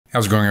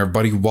How's it going,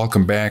 everybody?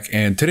 Welcome back,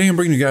 and today I'm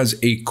bringing you guys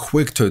a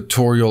quick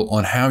tutorial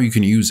on how you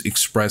can use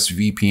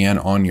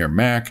ExpressVPN on your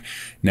Mac.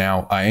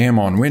 Now, I am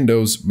on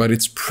Windows, but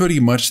it's pretty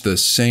much the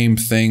same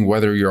thing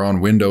whether you're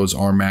on Windows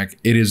or Mac.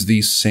 It is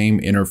the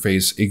same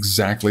interface,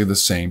 exactly the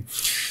same.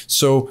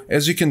 So,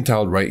 as you can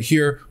tell right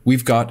here,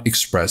 we've got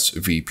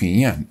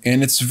ExpressVPN,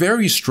 and it's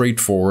very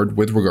straightforward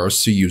with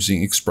regards to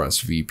using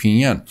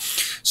ExpressVPN.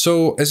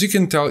 So, as you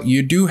can tell,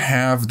 you do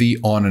have the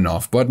on and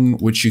off button,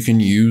 which you can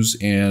use,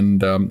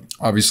 and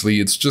obviously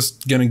it's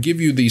just going to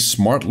give you the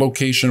smart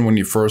location when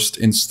you first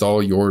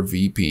install your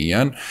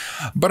VPN,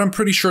 but I'm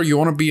pretty sure you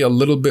want to be a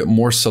little bit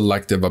more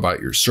selective about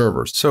your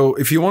servers. So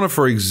if you want to,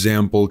 for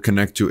example,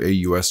 connect to a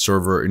US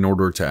server in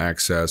order to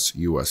access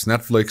US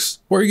Netflix,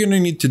 what you're going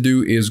to need to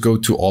do is go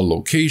to all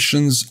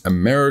locations,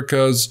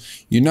 Americas,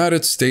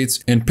 United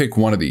States, and pick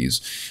one of these.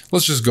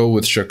 Let's just go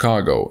with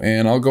Chicago,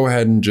 and I'll go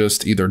ahead and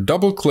just either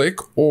double click,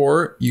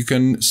 or you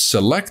can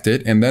select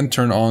it and then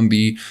turn on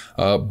the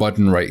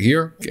button right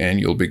here, and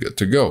you'll be good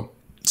to go.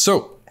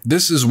 So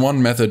this is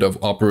one method of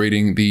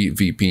operating the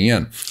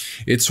VPN.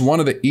 It's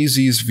one of the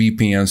easiest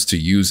VPNs to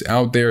use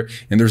out there,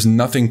 and there's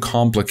nothing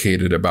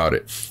complicated about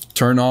it.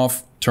 Turn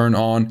off, turn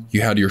on,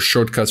 you had your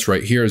shortcuts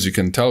right here, as you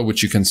can tell,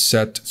 which you can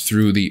set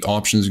through the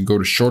options and go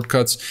to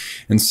shortcuts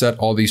and set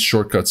all these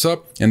shortcuts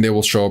up, and they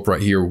will show up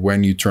right here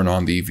when you turn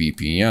on the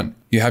VPN.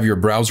 You have your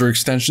browser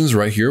extensions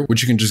right here,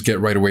 which you can just get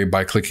right away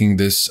by clicking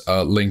this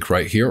link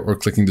right here or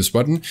clicking this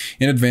button.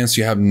 In advance,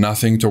 you have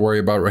nothing to worry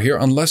about right here,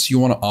 unless you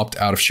want to opt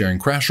out of sharing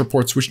crash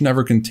reports, which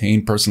never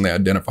contain personally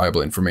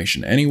identifiable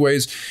information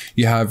anyways.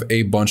 You have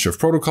a bunch of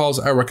protocols.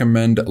 I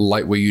recommend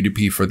lightweight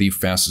UDP for the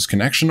fastest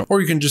connection,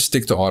 or you can just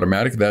stick to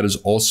automatic. That is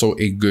also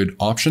a good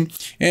option.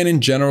 And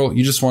in general,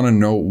 you just want to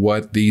know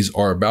what these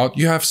are about.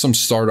 You have some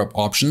startup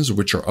options,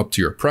 which are up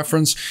to your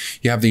preference.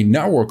 You have the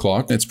network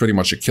lock. It's pretty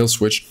much a kill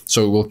switch,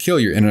 so it will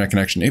kill your internet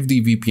connection if the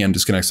VPN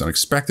disconnects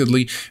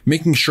unexpectedly,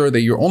 making sure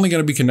that you're only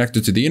going to be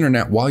connected to the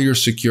internet while you're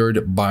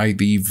secured by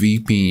the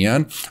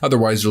VPN.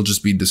 Otherwise, you'll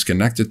just be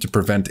disconnected to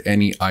prevent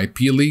any IP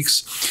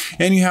leaks.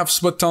 And you have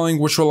split tunneling,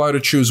 which will allow you to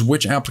choose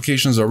which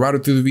applications are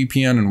routed through the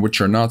VPN and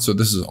which are not. So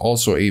this is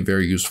also a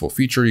very useful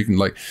feature. You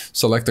can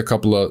select a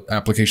couple of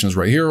applications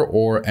right here,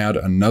 or add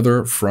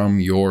another from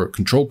your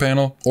control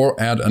panel, or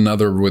add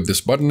another with this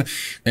button.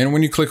 And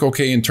when you click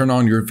OK and turn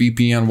on your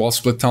VPN while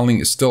split tunneling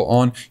is still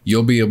on,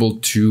 you'll be able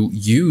to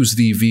use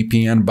the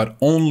VPN, but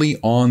only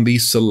on the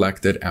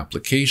selected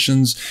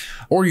applications.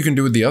 Or you can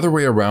do it the other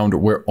way around,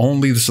 where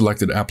only the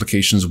selected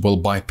applications will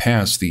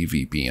bypass the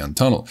VPN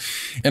tunnel.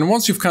 And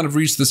once you've kind of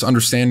reached this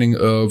understanding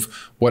of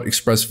what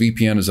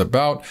ExpressVPN is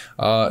about,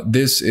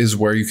 this is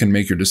where you can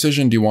make your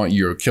decision. Do you want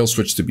your kill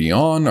switch to be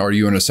on? Are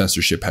you in a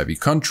censorship heavy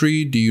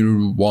country? Do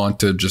you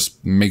want to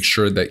just make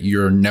sure that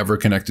you're never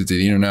connected to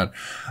the internet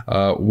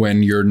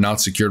when you're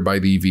not secured by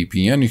the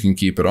VPN? You can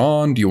keep it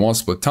on. Do you want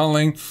split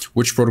tunneling?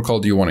 Which protocol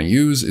do you want to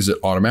use? Is it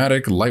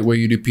automatic?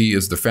 Lightweight UDP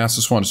is the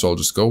fastest one, so I'll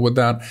just go with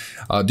that.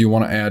 Do you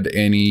want to add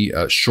any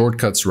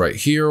shortcuts right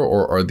here,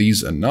 or are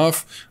these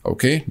enough?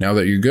 Okay, now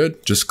that you're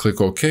good, just click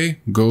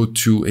OK. Go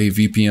to a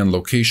VPN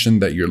location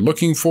that you're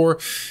looking for,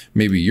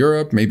 maybe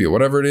Europe, maybe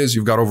whatever it is.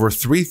 You've got over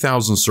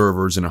 3,000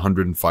 servers in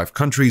 105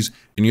 countries,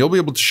 and you'll be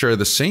able to share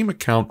the same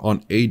account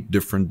on 8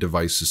 different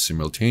devices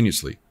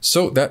simultaneously.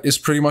 So that is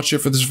pretty much it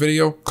for this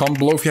video. Comment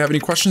below if you have any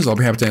questions. I'll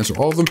be happy to answer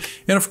all of them.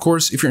 And of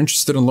course, if you're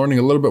interested in learning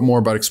a little bit more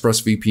about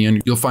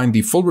ExpressVPN, you'll find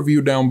the full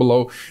review down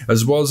below,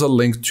 as well as a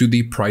link to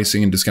the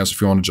pricing and discounts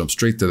if you want to jump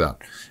straight to that.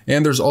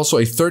 And there's also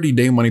a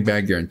 30-day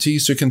money-back guarantee,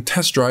 so you can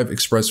test drive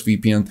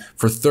ExpressVPN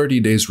for 30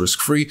 days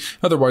risk-free.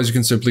 Otherwise, you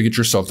can simply get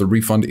yourself the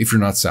refund if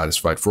you're not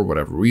satisfied for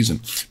whatever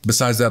reason.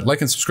 Besides that,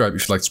 like and subscribe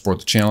if you'd like to support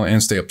the channel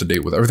and stay up to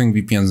date with everything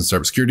VPNs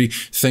and cybersecurity.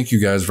 Thank you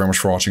guys very much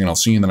for watching, and I'll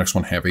see you in the next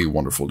one. Have a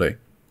wonderful day.